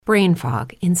brain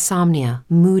fog, insomnia,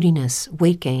 moodiness,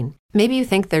 weight gain. Maybe you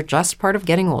think they're just part of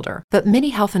getting older, but MIDI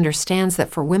Health understands that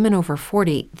for women over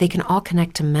 40, they can all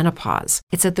connect to menopause.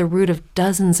 It's at the root of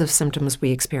dozens of symptoms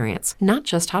we experience, not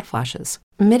just hot flashes.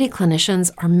 MIDI clinicians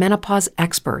are menopause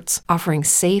experts, offering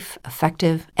safe,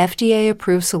 effective,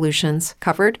 FDA-approved solutions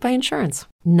covered by insurance.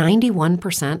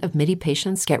 91% of MIDI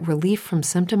patients get relief from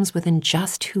symptoms within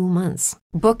just 2 months.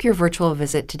 Book your virtual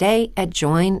visit today at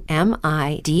joinmidi.com.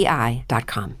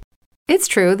 It's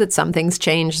true that some things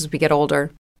change as we get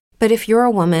older. But if you're a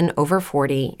woman over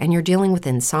 40 and you're dealing with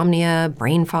insomnia,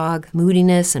 brain fog,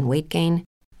 moodiness, and weight gain,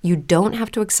 you don't have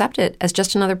to accept it as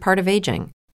just another part of aging.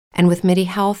 And with MIDI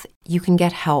Health, you can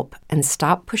get help and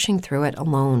stop pushing through it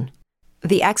alone.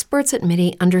 The experts at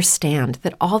MIDI understand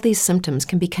that all these symptoms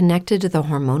can be connected to the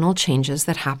hormonal changes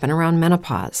that happen around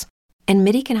menopause, and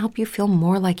MIDI can help you feel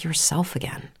more like yourself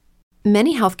again.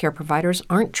 Many healthcare providers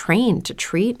aren't trained to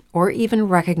treat or even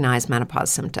recognize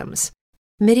menopause symptoms.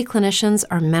 MIDI clinicians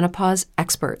are menopause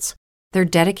experts. They're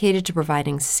dedicated to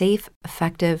providing safe,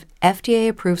 effective,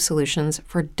 FDA-approved solutions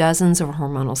for dozens of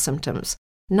hormonal symptoms,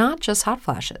 not just hot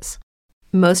flashes.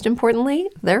 Most importantly,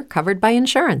 they're covered by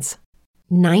insurance.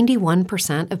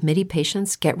 91% of MIDI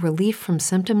patients get relief from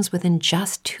symptoms within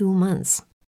just 2 months.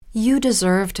 You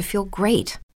deserve to feel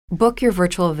great. Book your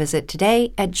virtual visit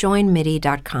today at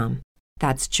joinmidi.com.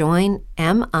 That's joinmidi.com.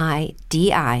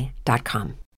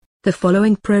 The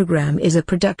following program is a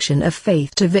production of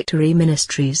Faith to Victory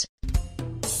Ministries.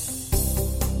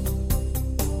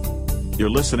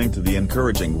 You're listening to The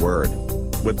Encouraging Word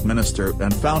with minister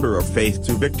and founder of Faith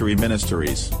to Victory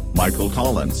Ministries, Michael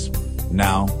Collins.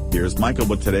 Now, here's Michael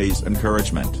with today's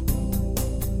encouragement.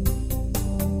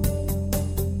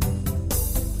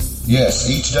 Yes,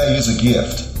 each day is a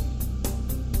gift.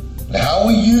 Now, how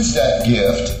we use that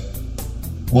gift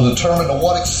will determine to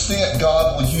what extent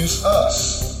God will use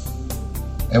us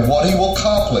and what He will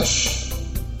accomplish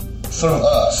through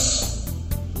us.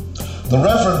 The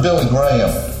Reverend Billy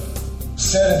Graham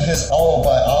said in his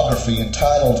autobiography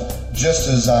entitled Just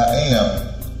As I Am,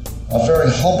 a very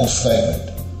humble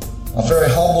statement, a very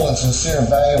humble and sincere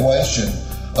evaluation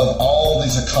of all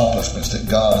these accomplishments that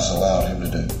God has allowed him to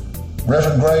do.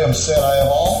 Reverend Graham said, I have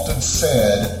often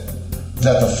said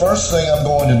that the first thing I'm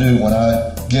going to do when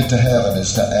I get to heaven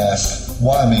is to ask,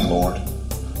 why me, Lord?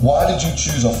 Why did you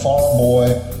choose a farm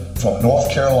boy from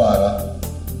North Carolina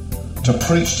to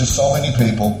preach to so many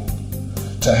people,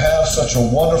 to have such a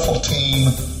wonderful team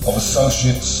of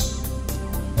associates,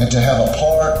 and to have a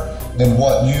part in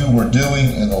what you were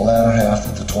doing in the latter half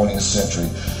of the 20th century?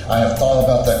 I have thought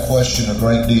about that question a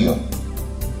great deal,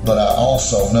 but I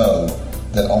also know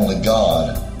that only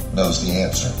God knows the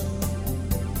answer.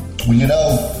 Well, you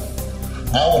know,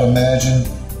 I would imagine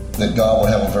that God would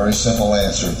have a very simple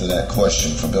answer to that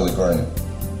question for Billy Graham.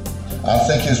 I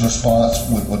think his response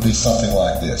would be something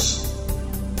like this.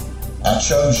 I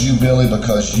chose you, Billy,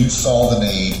 because you saw the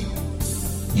need,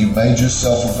 you made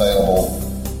yourself available,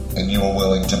 and you were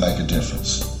willing to make a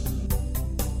difference.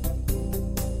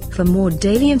 For more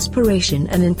daily inspiration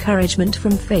and encouragement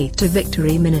from Faith to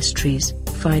Victory Ministries,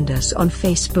 find us on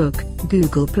Facebook,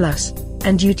 Google+,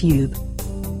 and YouTube.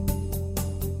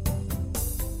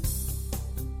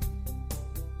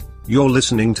 You're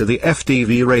listening to the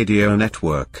FTV Radio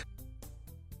Network.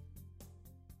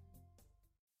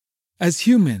 As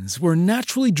humans, we're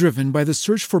naturally driven by the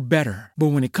search for better. But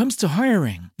when it comes to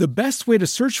hiring, the best way to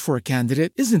search for a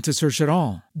candidate isn't to search at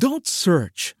all. Don't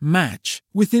search, match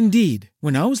with Indeed.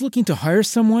 When I was looking to hire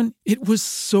someone, it was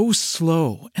so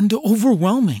slow and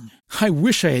overwhelming. I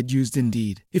wish I had used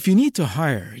Indeed. If you need to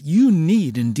hire, you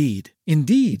need Indeed.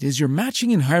 Indeed is your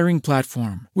matching and hiring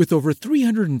platform with over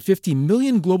 350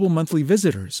 million global monthly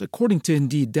visitors, according to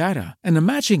Indeed data, and a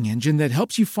matching engine that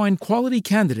helps you find quality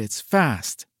candidates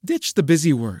fast. Ditch the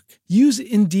busy work. Use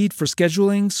Indeed for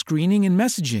scheduling, screening, and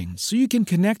messaging so you can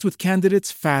connect with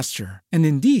candidates faster. And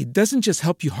Indeed doesn't just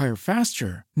help you hire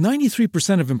faster.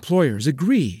 93% of employers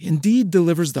agree Indeed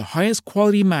delivers the highest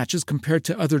quality matches compared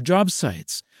to other job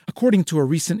sites, according to a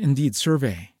recent Indeed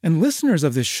survey. And listeners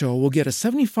of this show will get a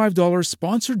 $75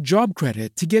 sponsored job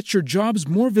credit to get your jobs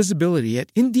more visibility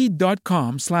at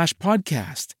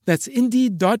Indeed.com/podcast. That's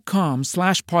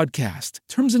Indeed.com/podcast.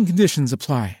 Terms and conditions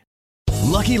apply.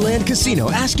 Lucky Land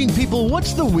Casino, asking people,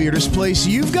 what's the weirdest place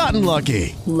you've gotten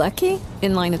lucky? Lucky?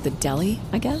 In line at the deli,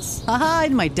 I guess? Aha,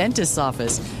 in my dentist's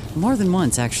office. More than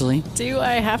once, actually. Do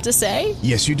I have to say?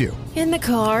 Yes, you do. In the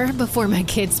car before my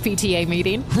kids' PTA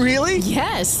meeting. Really?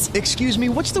 Yes. Excuse me,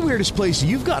 what's the weirdest place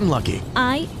you've gotten lucky?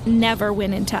 I never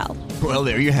win and tell. Well,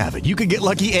 there you have it. You can get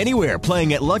lucky anywhere,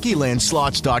 playing at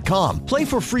LuckyLandSlots.com. Play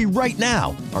for free right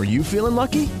now. Are you feeling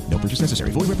lucky? No purchase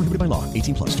necessary. Void where prohibited by law.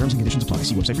 18+. Terms and conditions apply.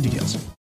 See website for details.